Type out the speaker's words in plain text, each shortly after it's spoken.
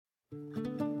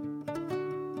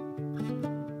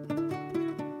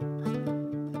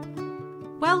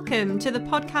Welcome to the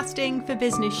Podcasting for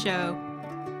Business show.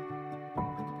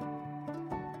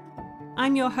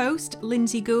 I'm your host,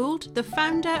 Lynsay Gould, the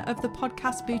founder of the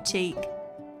Podcast Boutique,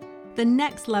 the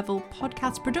next level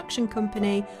podcast production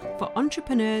company for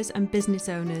entrepreneurs and business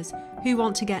owners who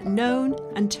want to get known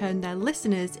and turn their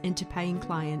listeners into paying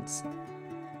clients.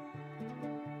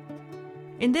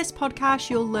 In this podcast,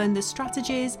 you'll learn the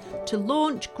strategies to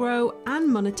launch, grow, and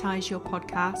monetize your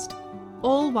podcast,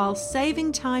 all while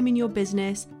saving time in your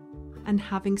business and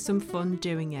having some fun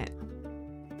doing it.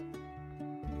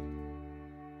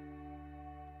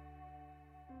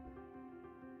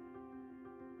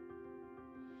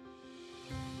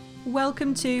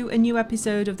 Welcome to a new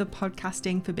episode of the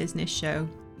Podcasting for Business show.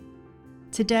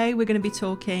 Today we're going to be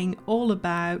talking all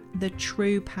about the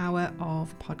true power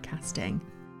of podcasting.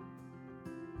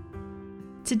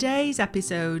 Today's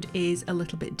episode is a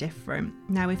little bit different.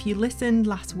 Now, if you listened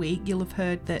last week, you'll have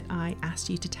heard that I asked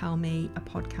you to tell me a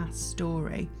podcast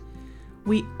story.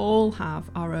 We all have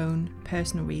our own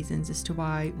personal reasons as to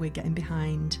why we're getting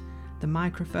behind the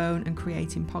microphone and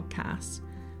creating podcasts,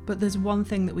 but there's one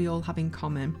thing that we all have in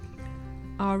common.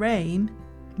 Our aim,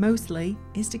 mostly,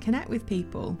 is to connect with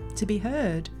people, to be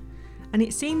heard. And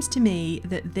it seems to me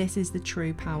that this is the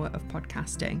true power of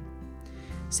podcasting.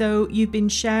 So you've been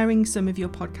sharing some of your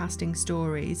podcasting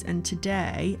stories, and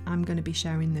today I'm going to be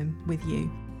sharing them with you.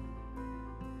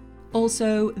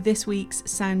 Also, this week's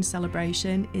sound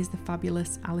celebration is the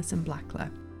fabulous Alison Blackler.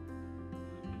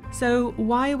 So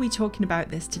why are we talking about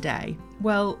this today?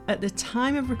 Well, at the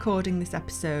time of recording this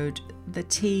episode, the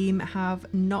team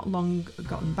have not long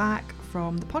gotten back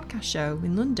from the podcast show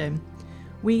in London.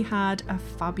 We had a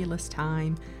fabulous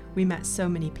time. We met so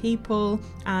many people,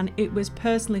 and it was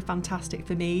personally fantastic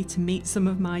for me to meet some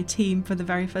of my team for the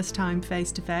very first time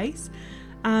face to face,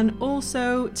 and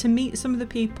also to meet some of the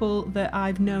people that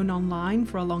I've known online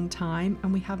for a long time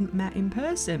and we haven't met in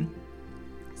person.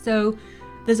 So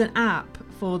there's an app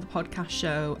for the podcast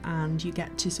show, and you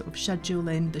get to sort of schedule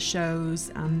in the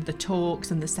shows and the talks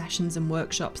and the sessions and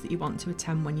workshops that you want to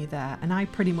attend when you're there. And I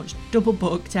pretty much double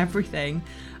booked everything,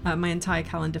 my entire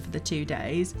calendar for the 2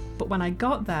 days. But when I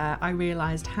got there, I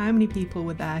realised how many people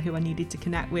were there who I needed to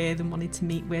connect with and wanted to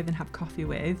meet with and have coffee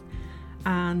with.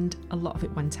 And a lot of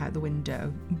it went out the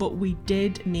window. But we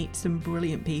did meet some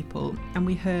brilliant people, and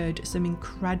we heard some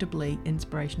incredibly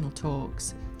inspirational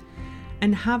talks.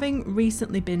 And having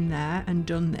recently been there and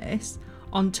done this,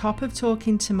 on top of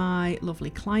talking to my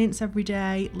lovely clients every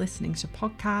day, listening to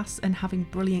podcasts and having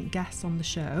brilliant guests on the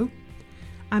show,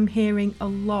 I'm hearing a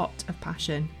lot of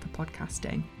passion for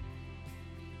podcasting.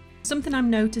 Something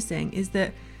I'm noticing is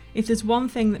that if there's one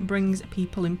thing that brings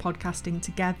people in podcasting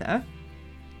together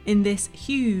in this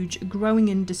huge growing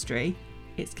industry,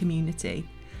 it's community.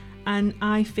 And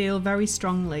I feel very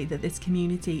strongly that this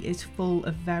community is full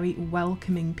of very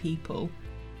welcoming people.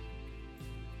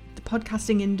 The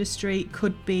podcasting industry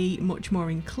could be much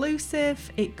more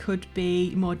inclusive, it could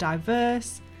be more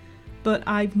diverse, but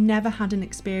I've never had an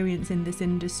experience in this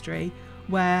industry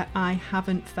where I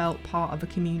haven't felt part of a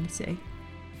community.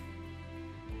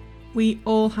 We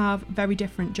all have very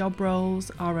different job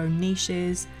roles, our own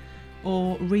niches,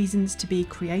 or reasons to be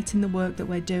creating the work that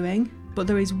we're doing. But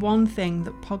there is one thing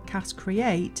that podcasts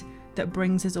create that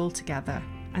brings us all together,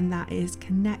 and that is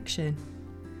connection.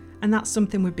 And that's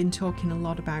something we've been talking a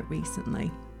lot about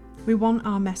recently. We want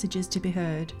our messages to be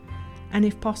heard, and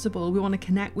if possible, we want to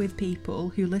connect with people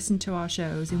who listen to our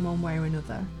shows in one way or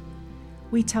another.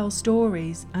 We tell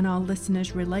stories, and our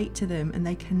listeners relate to them, and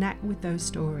they connect with those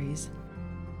stories.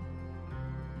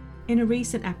 In a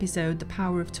recent episode, The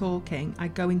Power of Talking, I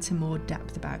go into more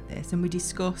depth about this, and we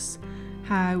discuss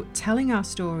how telling our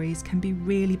stories can be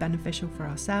really beneficial for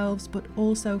ourselves, but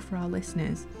also for our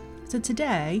listeners. So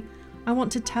today, I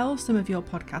want to tell some of your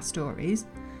podcast stories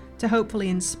to hopefully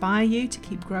inspire you to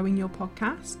keep growing your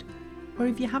podcast, or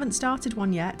if you haven't started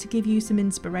one yet, to give you some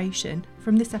inspiration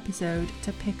from this episode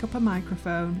to pick up a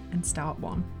microphone and start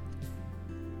one.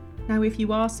 Now, if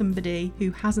you are somebody who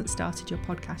hasn't started your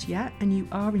podcast yet and you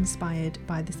are inspired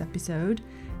by this episode,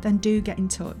 then do get in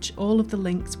touch. All of the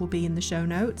links will be in the show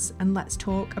notes, and let's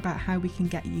talk about how we can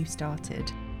get you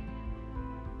started.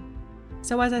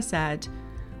 So as I said,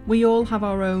 we all have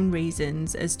our own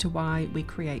reasons as to why we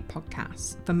create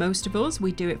podcasts. For most of us,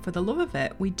 we do it for the love of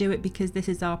it. We do it because this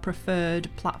is our preferred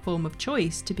platform of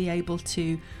choice to be able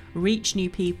to reach new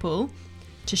people,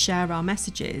 to share our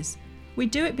messages. We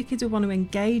do it because we want to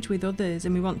engage with others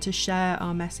and we want to share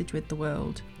our message with the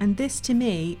world. And this, to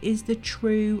me, is the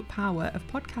true power of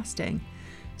podcasting.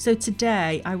 So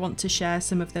today I want to share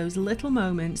some of those little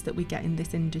moments that we get in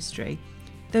this industry,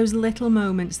 those little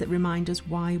moments that remind us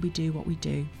why we do what we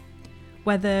do.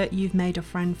 Whether you've made a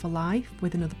friend for life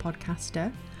with another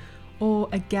podcaster, or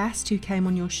a guest who came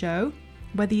on your show,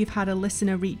 whether you've had a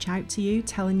listener reach out to you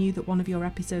telling you that one of your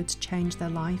episodes changed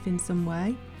their life in some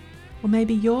way, or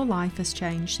maybe your life has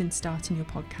changed since starting your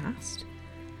podcast,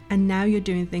 and now you're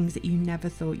doing things that you never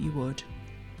thought you would.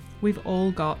 We've all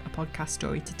got a podcast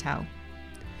story to tell.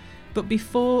 But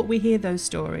before we hear those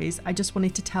stories, I just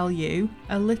wanted to tell you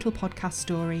a little podcast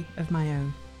story of my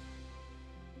own.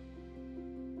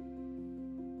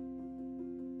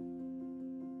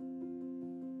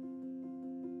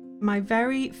 My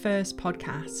very first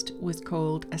podcast was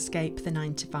called Escape the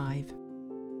 9 to 5.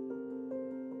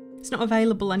 It's not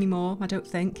available anymore, I don't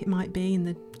think. It might be in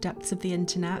the depths of the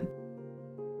internet.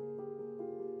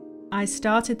 I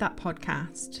started that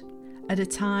podcast at a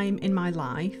time in my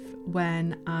life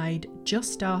when I'd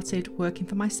just started working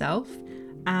for myself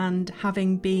and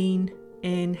having been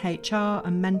in HR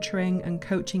and mentoring and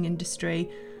coaching industry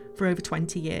for over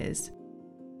 20 years.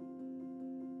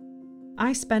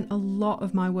 I spent a lot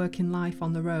of my working life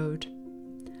on the road.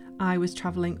 I was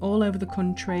travelling all over the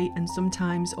country and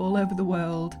sometimes all over the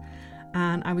world,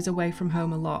 and I was away from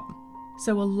home a lot.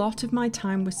 So a lot of my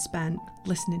time was spent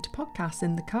listening to podcasts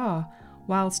in the car,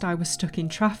 whilst I was stuck in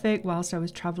traffic, whilst I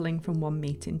was travelling from one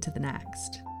meeting to the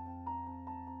next.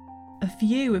 A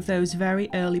few of those very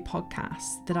early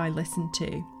podcasts that I listened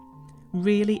to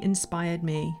really inspired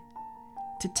me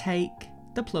to take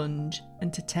the plunge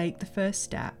and to take the first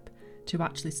step to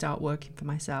actually start working for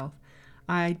myself.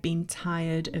 I'd been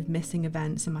tired of missing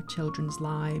events in my children's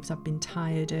lives. I've been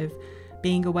tired of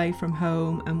being away from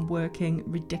home and working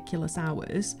ridiculous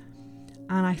hours.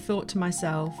 And I thought to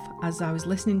myself, as I was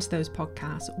listening to those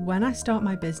podcasts, when I start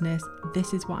my business,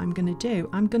 this is what I'm going to do.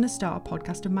 I'm going to start a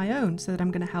podcast of my own so that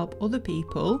I'm going to help other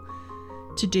people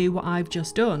to do what I've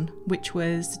just done, which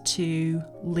was to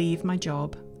leave my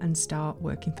job and start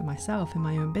working for myself in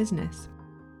my own business.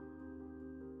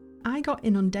 I got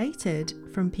inundated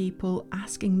from people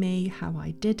asking me how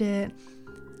I did it,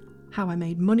 how I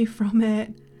made money from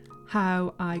it,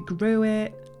 how I grew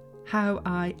it, how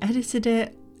I edited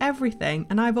it, everything.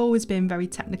 And I've always been very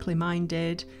technically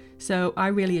minded, so I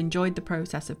really enjoyed the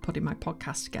process of putting my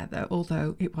podcast together,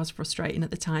 although it was frustrating at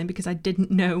the time because I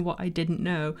didn't know what I didn't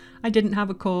know. I didn't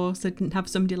have a course, I didn't have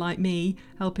somebody like me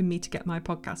helping me to get my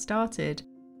podcast started.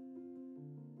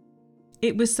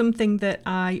 It was something that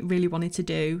I really wanted to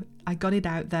do. I got it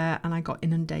out there and I got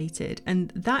inundated.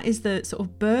 And that is the sort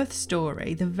of birth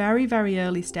story, the very, very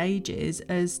early stages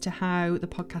as to how the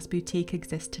Podcast Boutique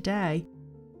exists today.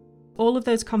 All of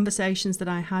those conversations that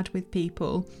I had with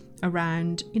people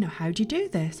around, how do you do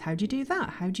this? How do you do that?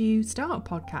 How do you start a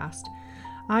podcast?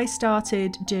 I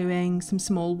started doing some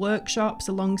small workshops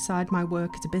alongside my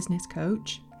work as a business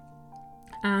coach.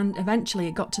 And eventually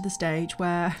it got to the stage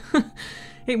where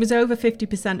it was over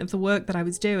 50% of the work that I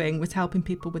was doing was helping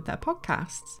people with their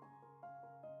podcasts.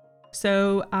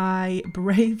 So I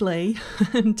bravely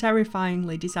and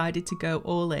terrifyingly decided to go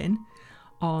all in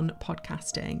on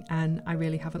podcasting, and I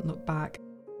really haven't looked back.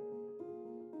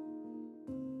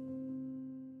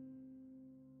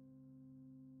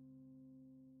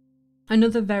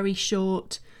 Another very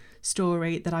short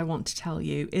story that I want to tell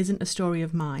you isn't a story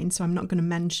of mine, so I'm not going to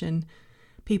mention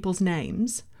people's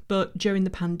names, but during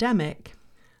the pandemic,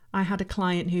 I had a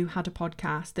client who had a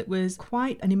podcast that was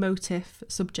quite an emotive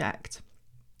subject,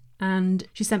 and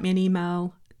she sent me an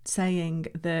email saying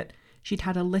that she'd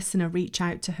had a listener reach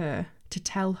out to her to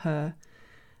tell her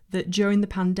that during the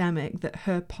pandemic that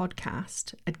her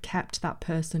podcast had kept that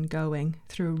person going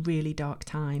through a really dark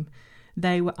time.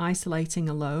 They were isolating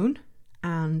alone,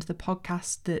 and the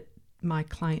podcast that my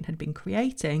client had been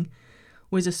creating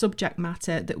was a subject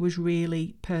matter that was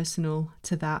really personal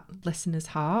to that listener's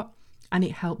heart, and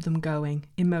it helped them going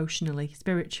emotionally,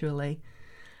 spiritually,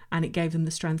 and it gave them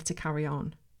the strength to carry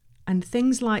on. And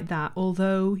things like that,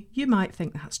 although you might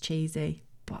think that's cheesy,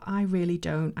 but I really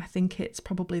don't. I think it's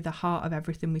probably the heart of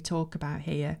everything we talk about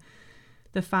here.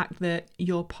 The fact that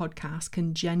your podcast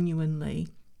can genuinely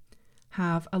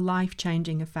have a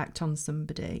life-changing effect on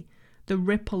somebody. The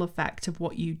ripple effect of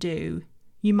what you do.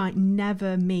 You might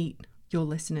never meet your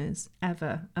listeners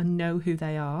ever and know who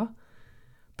they are,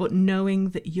 but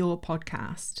knowing that your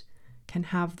podcast can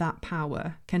have that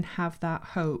power, can have that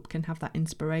hope, can have that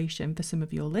inspiration for some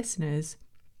of your listeners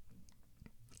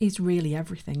is really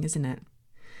everything, isn't it?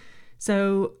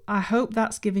 So I hope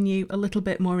that's given you a little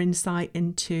bit more insight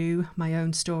into my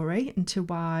own story, into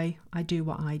why I do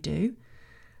what I do.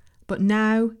 But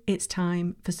now it's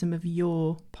time for some of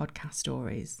your podcast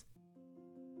stories.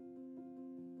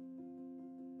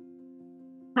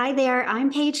 Hi there,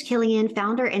 I'm Paige Killian,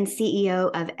 founder and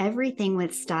CEO of Everything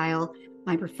with Style,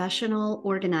 my professional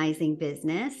organizing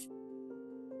business.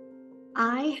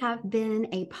 I have been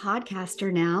a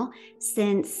podcaster now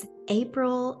since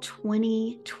April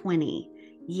 2020.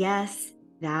 Yes,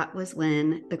 that was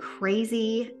when the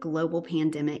crazy global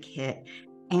pandemic hit.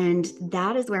 And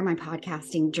that is where my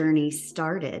podcasting journey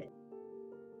started.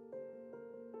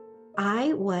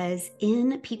 I was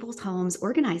in people's homes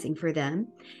organizing for them.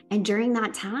 And during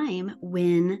that time,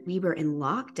 when we were in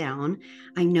lockdown,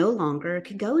 I no longer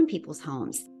could go in people's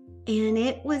homes. And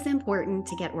it was important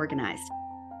to get organized.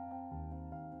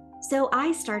 So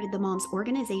I started the Moms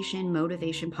Organization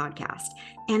Motivation Podcast,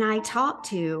 and I talked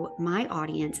to my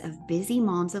audience of busy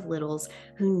moms of littles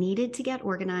who needed to get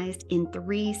organized in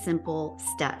 3 simple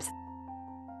steps.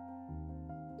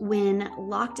 When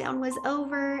lockdown was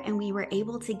over and we were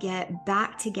able to get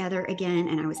back together again,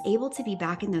 and I was able to be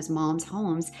back in those moms'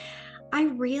 homes, I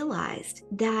realized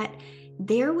that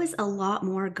there was a lot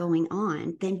more going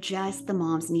on than just the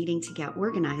moms needing to get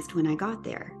organized when I got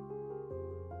there.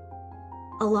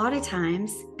 A lot of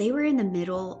times, they were in the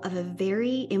middle of a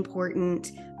very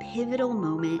important, pivotal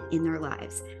moment in their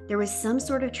lives. There was some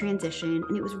sort of transition,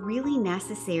 and it was really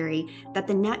necessary that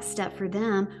the next step for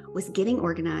them was getting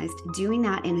organized, doing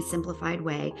that in a simplified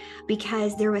way,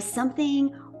 because there was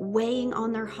something weighing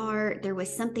on their heart. There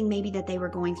was something maybe that they were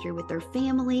going through with their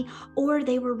family, or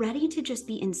they were ready to just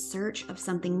be in search of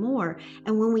something more.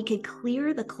 And when we could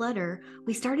clear the clutter,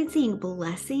 we started seeing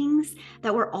blessings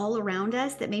that were all around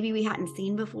us that maybe we hadn't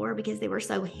seen before because they were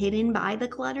so hidden by the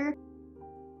clutter.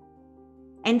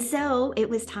 And so it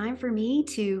was time for me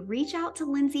to reach out to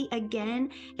Lynsay again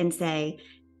and say,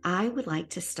 I would like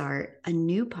to start a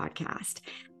new podcast.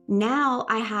 Now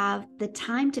I have the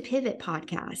Time to Pivot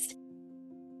podcast.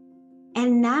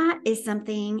 And that is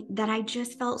something that I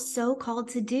just felt so called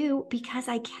to do because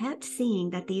I kept seeing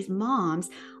that these moms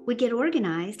would get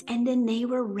organized and then they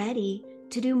were ready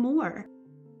to do more.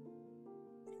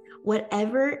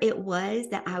 Whatever it was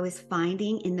that I was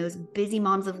finding in those busy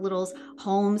moms of littles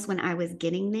homes when I was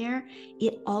getting there,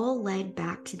 it all led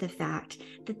back to the fact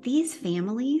that these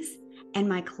families and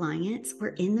my clients were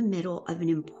in the middle of an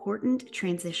important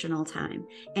transitional time.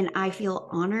 And I feel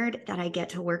honored that I get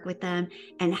to work with them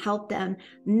and help them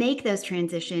make those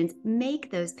transitions, make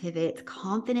those pivots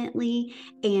confidently,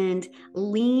 and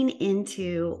lean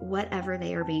into whatever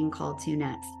they are being called to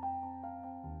next.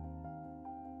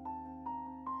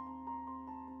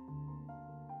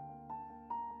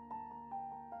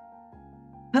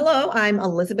 Hello, I'm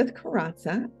Elizabeth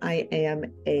Carrazza. I am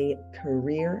a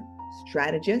career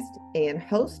strategist and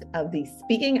host of the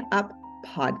Speaking Up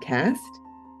podcast.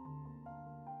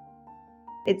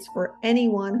 It's for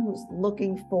anyone who's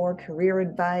looking for career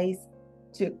advice,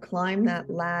 to climb that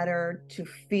ladder, to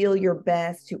feel your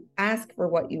best, to ask for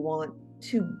what you want,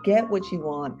 to get what you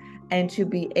want, and to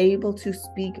be able to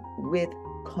speak with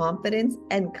confidence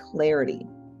and clarity.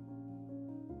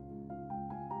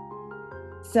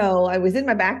 So I was in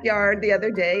my backyard the other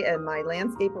day and my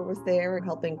landscaper was there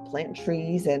helping plant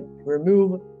trees and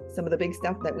remove some of the big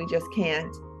stuff that we just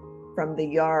can't from the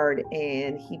yard.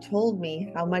 And he told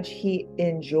me how much he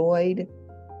enjoyed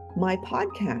my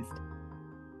podcast.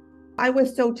 I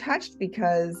was so touched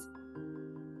because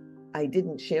I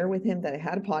didn't share with him that I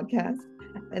had a podcast,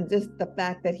 and just the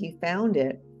fact that he found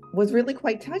it was really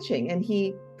quite touching. And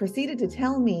he proceeded to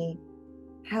tell me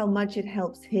how much it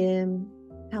helps him,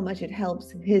 how much it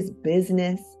helps his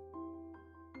business.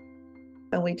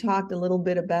 And we talked a little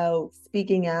bit about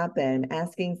speaking up and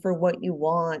asking for what you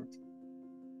want.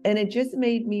 And it just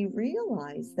made me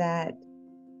realize that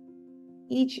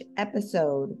each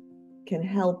episode can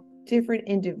help different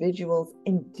individuals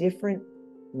in different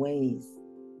ways.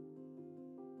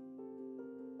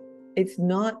 It's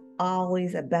not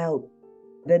always about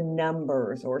the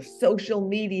numbers or social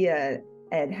media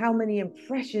and how many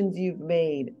impressions you've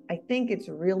made. I think it's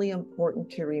really important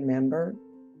to remember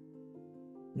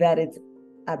that it's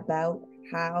about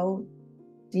how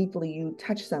deeply you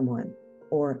touch someone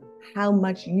or how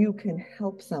much you can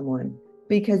help someone,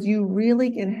 because you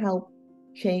really can help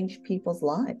change people's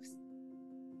lives.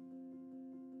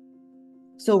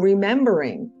 So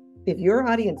remembering, if your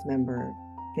audience member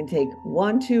can take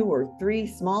 1, 2, or 3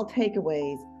 small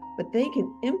takeaways, but they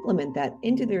can implement that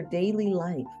into their daily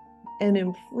life and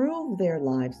improve their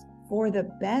lives for the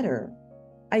better.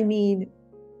 I mean,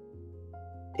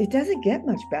 it doesn't get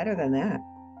much better than that.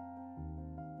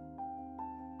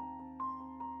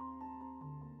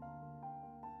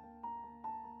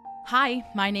 Hi,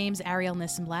 my name's Ariel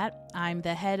Nissenblatt. I'm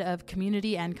the head of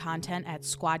community and content at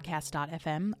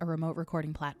squadcast.fm, a remote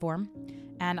recording platform.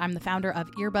 and I'm the founder of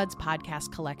Earbuds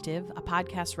Podcast Collective, a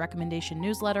podcast recommendation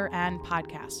newsletter and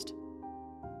podcast.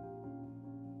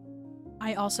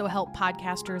 I also help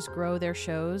podcasters grow their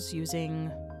shows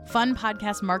using fun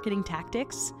podcast marketing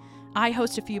tactics. I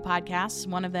host a few podcasts.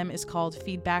 One of them is called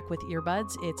Feedback with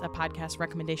Earbuds. It's a podcast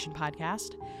recommendation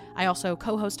podcast. I also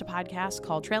co-host a podcast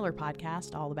called Trailer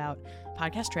Podcast, all about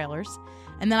podcast trailers.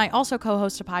 And then I also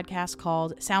co-host a podcast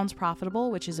called Sounds Profitable,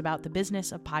 which is about the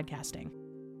business of podcasting.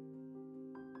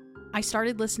 I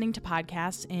started listening to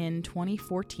podcasts in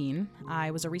 2014.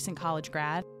 I was a recent college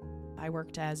grad. I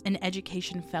worked as an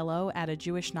education fellow at a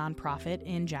Jewish nonprofit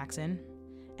in Jackson.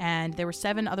 And there were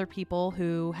 7 other people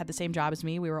who had the same job as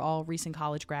me. We were all recent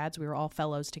college grads. We were all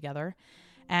fellows together.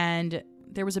 And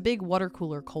there was a big water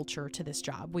cooler culture to this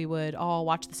job. We would all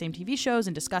watch the same TV shows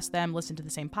and discuss them, listen to the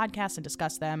same podcasts and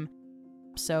discuss them.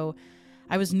 So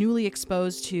I was newly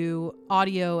exposed to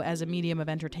audio as a medium of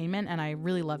entertainment, and I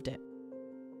really loved it.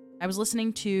 I was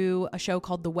listening to a show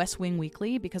called The West Wing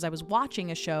Weekly because I was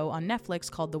watching a show on Netflix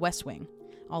called The West Wing,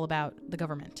 all about the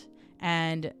government.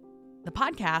 And the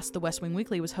podcast, The West Wing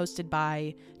Weekly, was hosted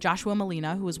by Joshua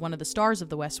Malina, who was one of the stars of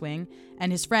The West Wing,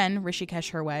 and his friend,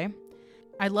 Rishikesh Hirway.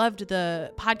 I loved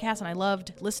the podcast, and I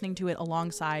loved listening to it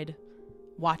alongside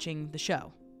watching the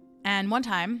show. And one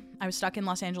time, I was stuck in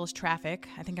Los Angeles traffic.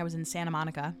 I think I was in Santa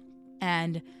Monica.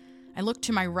 And I looked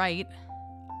to my right,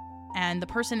 and the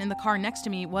person in the car next to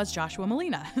me was Joshua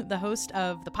Malina, the host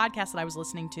of the podcast that I was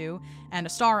listening to, and a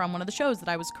star on one of the shows that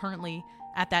I was currently,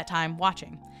 at that time,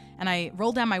 watching. And I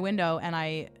rolled down my window, and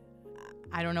I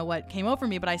don't know what came over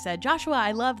me, but I said, "Joshua,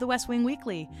 I love The West Wing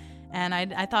Weekly." And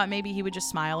I thought maybe he would just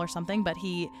smile or something, but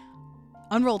he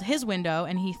unrolled his window,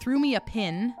 and he threw me a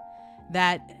pin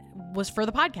that was for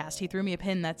the podcast. He threw me a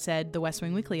pin that said The West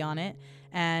Wing Weekly on it,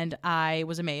 and I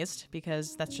was amazed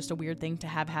because that's just a weird thing to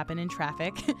have happen in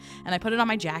traffic. And I put it on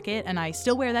my jacket, and I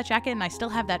still wear that jacket, and I still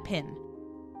have that pin.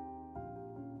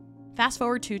 Fast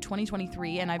forward to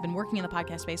 2023, and I've been working in the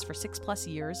podcast space for 6+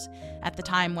 years. At the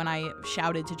time when I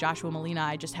shouted to Joshua Malina,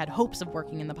 I just had hopes of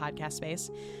working in the podcast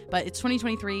space. But it's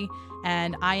 2023,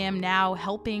 and I am now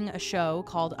helping a show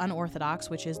called Unorthodox,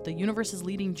 which is the universe's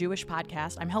leading Jewish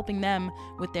podcast. I'm helping them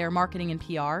with their marketing and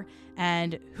PR.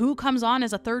 And who comes on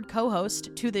as a third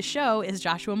co-host to this show is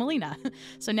Joshua Malina.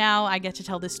 So now I get to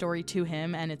tell this story to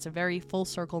him, and it's a very full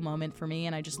circle moment for me.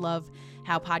 And I just love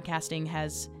how podcasting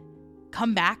has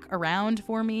come back around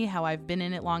for me, how I've been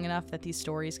in it long enough that these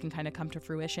stories can kind of come to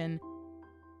fruition.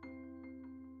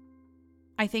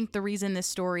 I think the reason this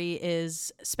story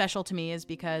is special to me is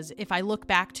because if I look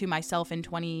back to myself in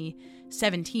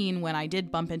 2017 when I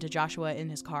did bump into Joshua in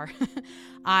his car,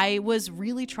 I was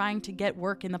really trying to get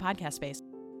work in the podcast space.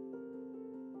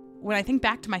 When I think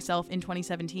back to myself in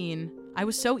 2017, I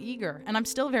was so eager, and I'm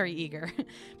still very eager,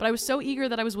 but I was so eager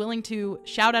that I was willing to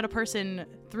shout at a person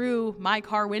through my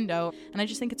car window, and I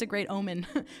just think it's a great omen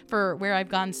for where I've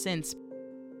gone since.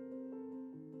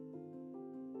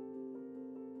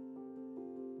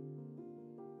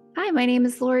 Hi, my name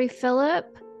is Lori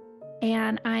Phillip,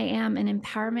 and I am an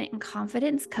empowerment and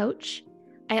confidence coach.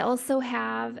 I also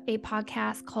have a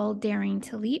podcast called Daring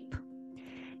to Leap.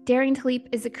 Daring to Leap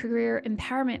is a career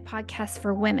empowerment podcast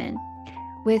for women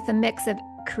with a mix of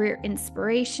career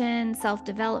inspiration,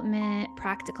 self-development,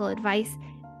 practical advice,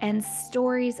 and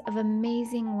stories of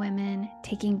amazing women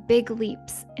taking big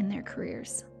leaps in their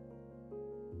careers.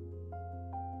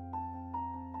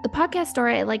 The podcast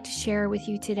story I'd like to share with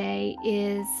you today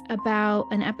is about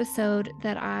an episode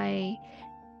that I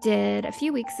did a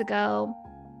few weeks ago.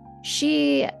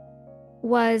 She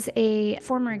was a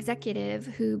former executive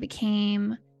who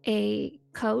became a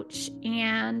coach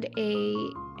and a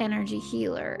energy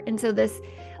healer. And so this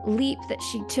leap that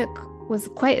she took was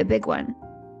quite a big one.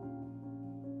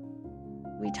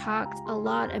 We talked a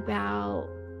lot about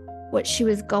what she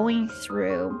was going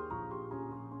through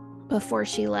before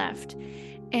she left.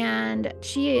 And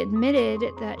she admitted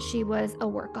that she was a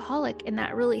workaholic, and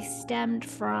that really stemmed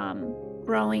from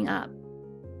growing up.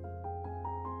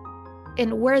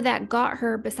 And where that got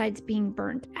her, besides being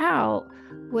burnt out,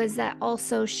 was that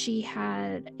also she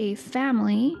had a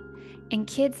family and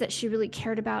kids that she really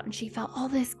cared about, and she felt all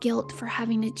this guilt for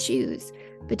having to choose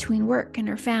between work and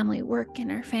her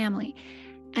family.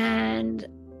 And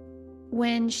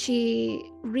when she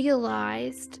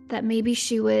realized that maybe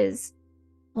she was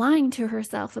lying to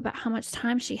herself about how much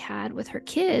time she had with her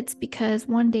kids, because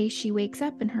one day she wakes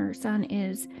up and her son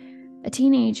is a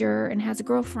teenager and has a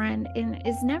girlfriend and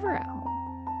is never at home.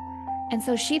 And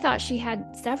so she thought she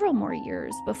had several more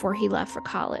years before he left for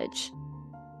college.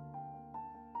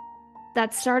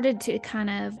 That started to kind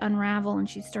of unravel, and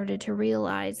she started to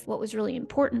realize what was really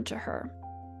important to her.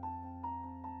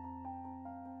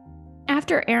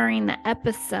 after airing the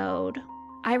episode,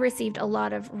 I received a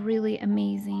lot of really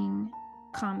amazing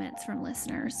comments from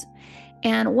listeners.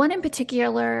 And one in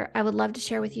particular I would love to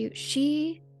share with you.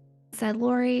 She said,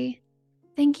 "Lori,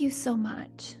 thank you so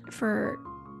much for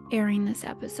airing this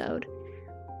episode.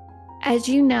 As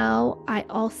you know, I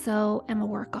also am a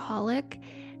workaholic,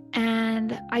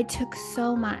 and I took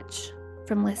so much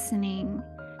from listening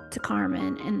to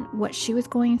Carmen and what she was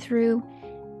going through.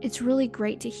 It's really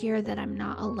great to hear that I'm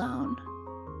not alone."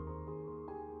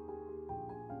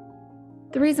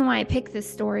 The reason why I picked this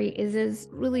story is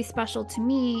really special to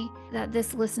me that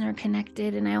this listener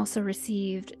connected, and I also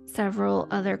received several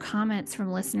other comments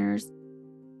from listeners.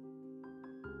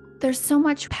 There's so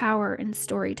much power in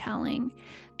storytelling,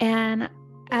 and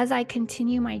as I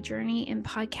continue my journey in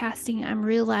podcasting, I'm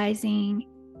realizing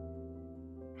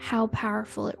how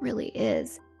powerful it really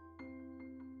is.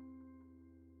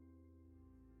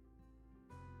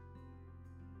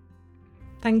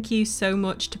 Thank you so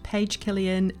much to Paige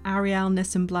Killian, Ariel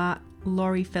Nissenblatt,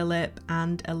 Laurie Phillip,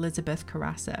 and Elizabeth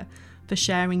Carassa for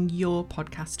sharing your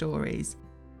podcast stories.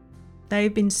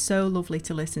 They've been so lovely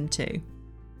to listen to.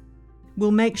 We'll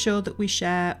make sure that we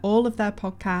share all of their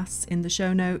podcasts in the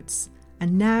show notes.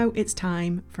 And now it's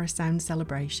time for a sound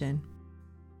celebration.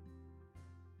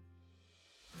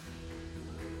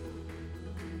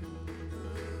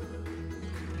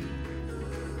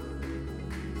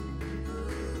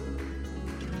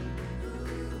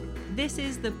 This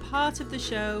is the part of the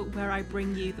show where I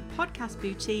bring you the Podcast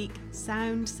Boutique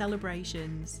Sound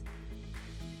Celebrations.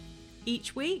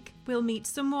 Each week, we'll meet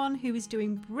someone who is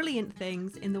doing brilliant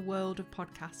things in the world of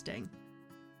podcasting.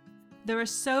 There are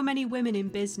so many women in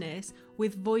business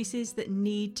with voices that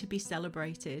need to be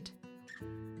celebrated.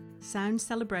 Sound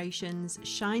Celebrations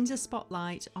shines a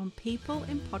spotlight on people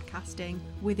in podcasting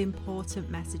with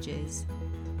important messages.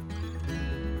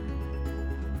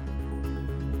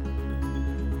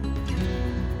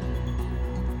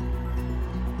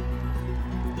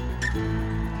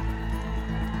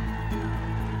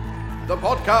 The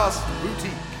Podcast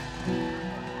Boutique.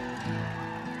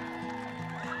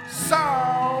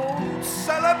 Sound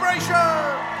Celebration!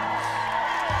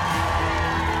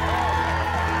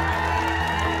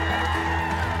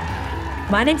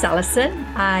 My name's Alison.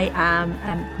 I am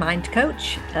a mind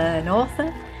coach, an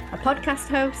author, a podcast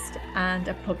host, and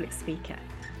a public speaker.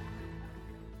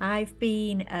 I've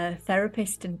been a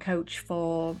therapist and coach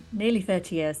for nearly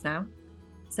 30 years now.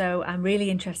 So I'm really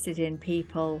interested in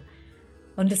people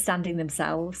understanding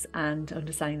themselves and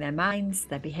understanding their minds,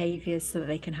 their behaviours, so that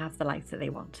they can have the life that they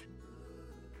want.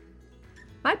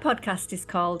 My podcast is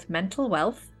called Mental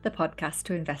Wealth, the podcast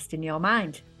to invest in your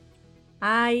mind.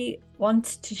 I want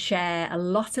to share a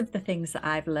lot of the things that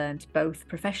I've learned, both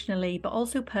professionally but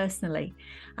also personally.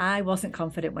 I wasn't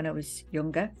confident when I was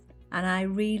younger, and I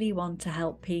really want to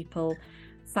help people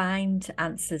find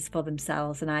answers for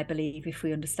themselves. And I believe if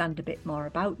we understand a bit more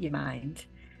about your mind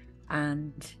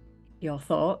and your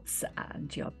thoughts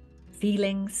and your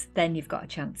feelings, then you've got a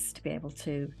chance to be able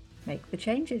to make the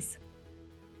changes.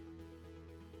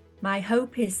 My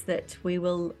hope is that we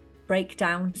will break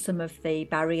down some of the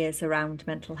barriers around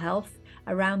mental health,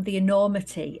 around the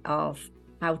enormity of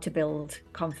how to build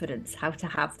confidence, how to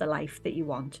have the life that you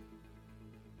want.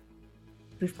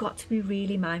 We've got to be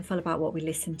really mindful about what we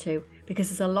listen to, because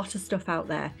there's a lot of stuff out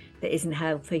there that isn't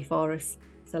healthy for us.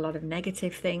 There's a lot of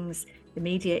negative things. The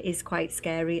media is quite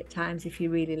scary at times if you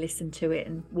really listen to it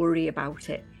and worry about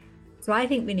it. So I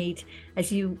think we need,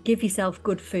 as you give yourself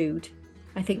good food,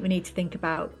 I think we need to think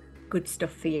about good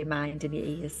stuff for your mind and your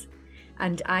ears.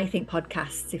 And I think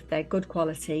podcasts, if they're good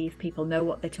quality, if people know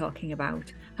what they're talking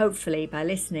about, hopefully by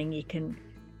listening you can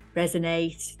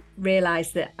resonate,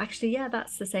 realise that actually, yeah,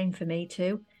 that's the same for me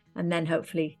too. And then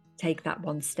hopefully take that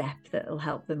one step that will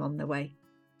help them on the way.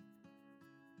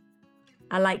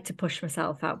 I like to push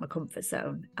myself out my comfort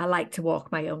zone. I like to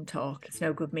walk my own talk. It's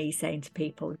no good me saying to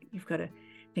people, you've got to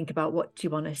think about what do you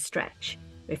want to stretch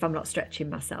if I'm not stretching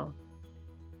myself.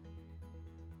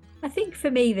 I think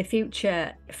for me, the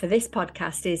future for this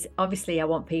podcast is obviously I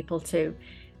want people to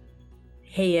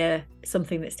hear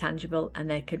something that's tangible and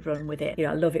they could run with it. You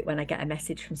know, I love it when I get a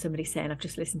message from somebody saying, I've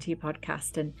just listened to your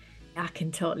podcast and I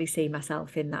can totally see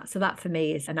myself in that. So that for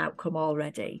me is an outcome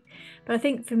already. But I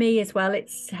think for me as well,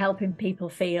 it's helping people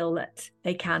feel that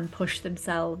they can push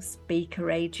themselves, be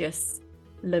courageous,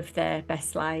 live their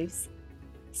best lives.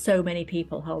 So many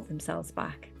people hold themselves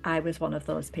back. I was one of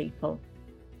those people.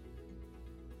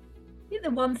 I think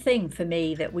the one thing for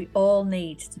me that we all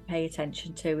need to pay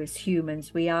attention to as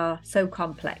humans, we are so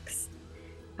complex.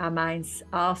 Our minds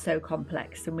are so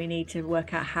complex, and we need to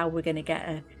work out how we're going to get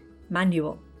a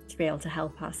manual to be able to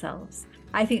help ourselves.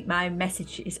 I think my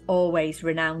message is always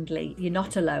renownedly, you're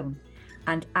not alone.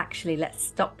 And actually, let's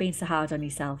stop being so hard on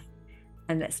yourself.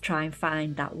 And let's try and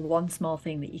find that one small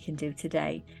thing that you can do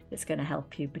today that's going to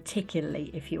help you, particularly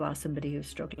if you are somebody who's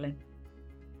struggling.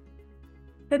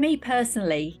 For me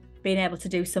personally, being able to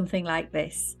do something like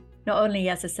this, not only,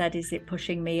 as I said, is it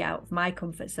pushing me out of my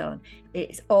comfort zone,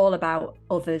 it's all about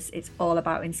others. It's all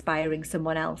about inspiring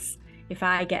someone else. If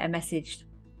I get a message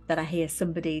that I hear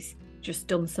somebody's just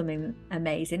done something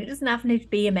amazing, it doesn't have to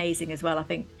be amazing as well. I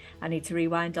think I need to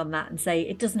rewind on that and say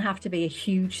it doesn't have to be a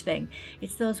huge thing.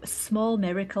 It's those small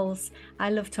miracles. I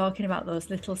love talking about those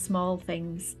little small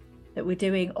things that we're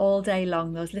doing all day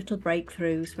long, those little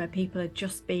breakthroughs where people are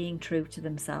just being true to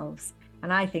themselves.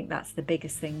 And I think that's the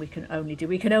biggest thing we can only do.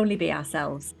 We can only be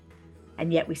ourselves.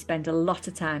 And yet we spend a lot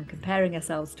of time comparing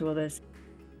ourselves to others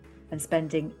and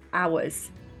spending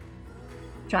hours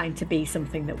trying to be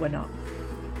something that we're not.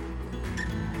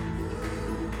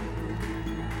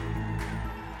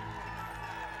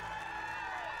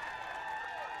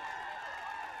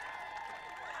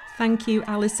 Thank you,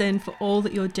 Alison, for all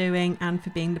that you're doing and for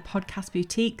being the Podcast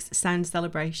Boutique's Sound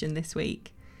Celebration this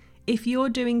week. If you're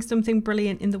doing something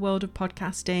brilliant in the world of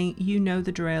podcasting, you know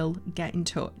the drill. Get in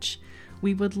touch.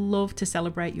 We would love to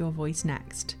celebrate your voice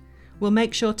next. We'll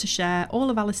make sure to share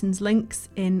all of Alison's links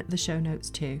in the show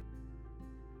notes too.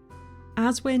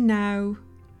 As we're now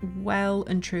well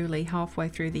and truly halfway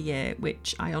through the year,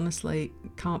 which I honestly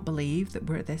can't believe that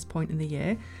we're at this point in the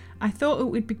year, I thought it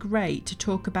would be great to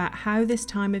talk about how this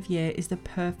time of year is the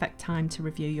perfect time to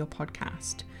review your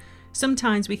podcast.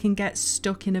 Sometimes we can get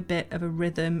stuck in a bit of a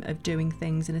rhythm of doing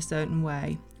things in a certain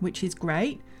way, which is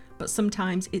great, but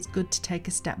sometimes it's good to take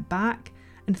a step back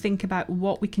and think about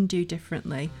what we can do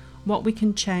differently, what we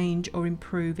can change or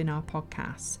improve in our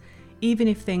podcasts, even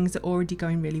if things are already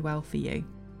going really well for you.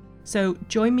 So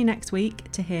join me next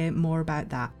week to hear more about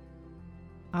that.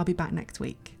 I'll be back next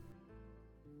week.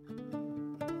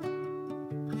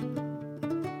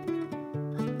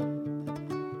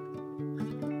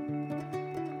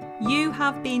 You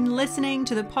have been listening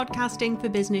to the Podcasting for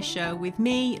Business show with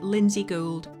me, Lynsay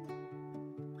Gould.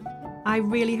 I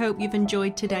really hope you've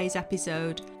enjoyed today's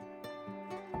episode.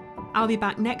 I'll be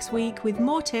back next week with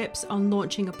more tips on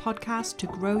launching a podcast to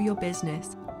grow your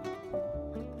business.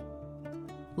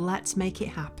 Let's make it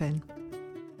happen.